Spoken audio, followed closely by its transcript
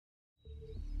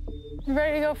You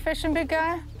ready to go fishing, big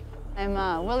guy? I'm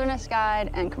a wilderness guide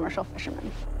and commercial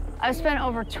fisherman. I've spent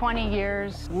over 20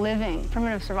 years living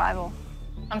primitive survival.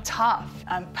 I'm tough.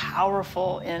 I'm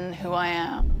powerful in who I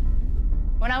am.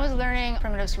 When I was learning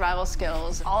primitive survival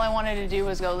skills, all I wanted to do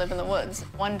was go live in the woods.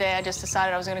 One day, I just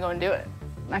decided I was gonna go and do it.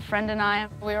 My friend and I,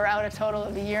 We were out a total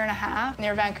of a year and a half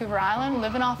near Vancouver Island,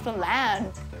 living off the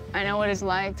land. I know what it's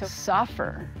like to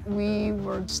suffer. We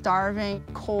were starving,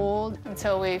 cold.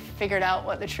 Until we figured out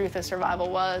what the truth of survival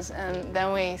was, and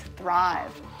then we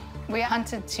thrived. We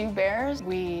hunted 2 bears.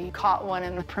 We caught one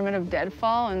in the Primitive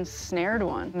deadfall and snared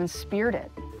one and speared it.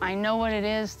 I know what it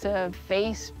is to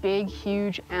face big,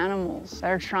 huge animals that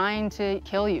are trying to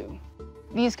kill you.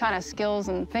 These kind of skills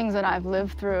and things that I've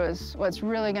lived through is what's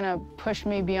really gonna push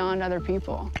me beyond other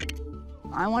people.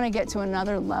 I wanna get to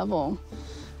another level,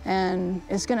 and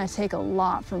it's gonna take a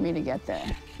lot for me to get there.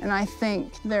 And I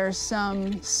think there's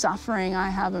some suffering I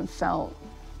haven't felt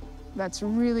that's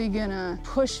really gonna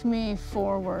push me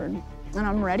forward, and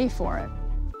I'm ready for it.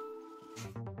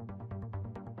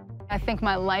 I think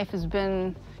my life has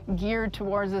been geared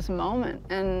towards this moment,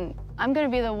 and I'm gonna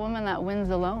be the woman that wins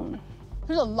alone.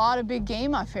 There's a lot of big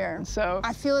game up here, so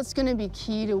I feel it's gonna be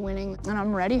key to winning, and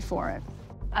I'm ready for it.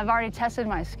 I've already tested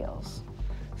my skills,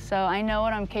 so I know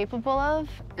what I'm capable of,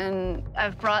 and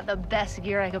I've brought the best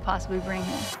gear I could possibly bring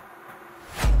here.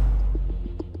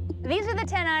 These are the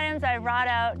 10 items I brought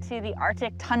out to the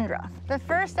Arctic tundra. The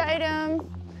first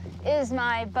item is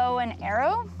my bow and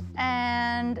arrow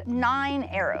and 9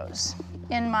 arrows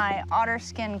in my otter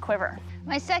skin quiver.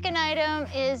 My second item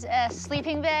is a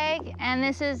sleeping bag, and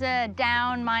this is a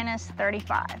down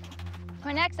 -35.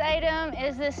 My next item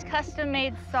is this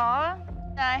custom-made saw.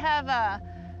 I have a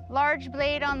large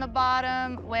blade on the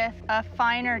bottom with a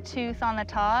finer tooth on the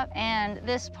top, and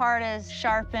this part is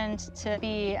sharpened to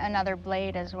be another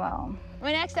blade as well.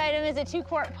 My next item is a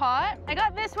 2-quart pot. I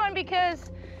got this one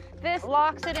because this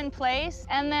locks it in place,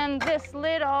 and then this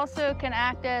lid also can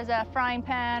act as a frying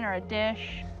pan or a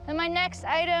dish. And my next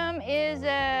item is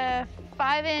a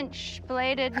 5-inch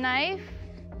bladed knife,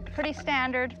 pretty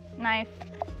standard knife.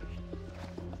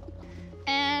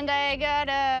 And I got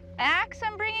a axe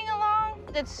I'm bringing along.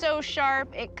 It's so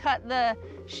sharp, it cut the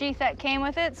sheath that came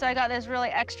with it, so I got this really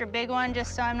extra big one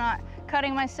just so I'm not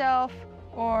cutting myself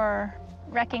or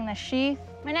wrecking the sheath.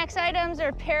 My next items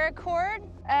are paracord.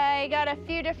 I got a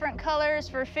few different colors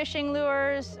for fishing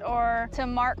lures or to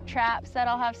mark traps that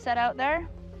I'll have set out there.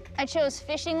 I chose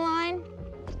fishing line.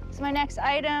 It's my next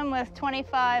item with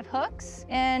 25 hooks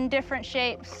in different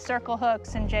shapes, circle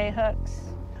hooks and J hooks.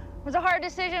 It was a hard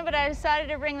decision, but I decided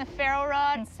to bring the ferro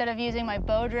rod instead of using my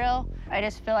bow drill. I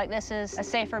just feel like this is a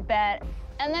safer bet.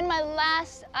 And then my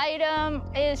last item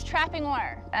is trapping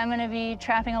wire. I'm gonna be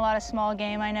trapping a lot of small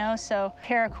game, I know, so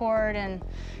paracord and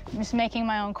just making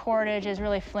my own cordage is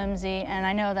really flimsy, and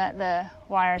I know that the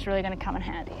wire is really gonna come in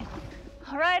handy.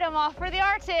 All right, I'm off for the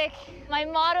Arctic. My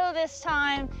motto this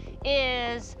time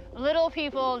is little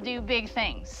people do big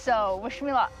things, so wish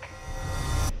me luck.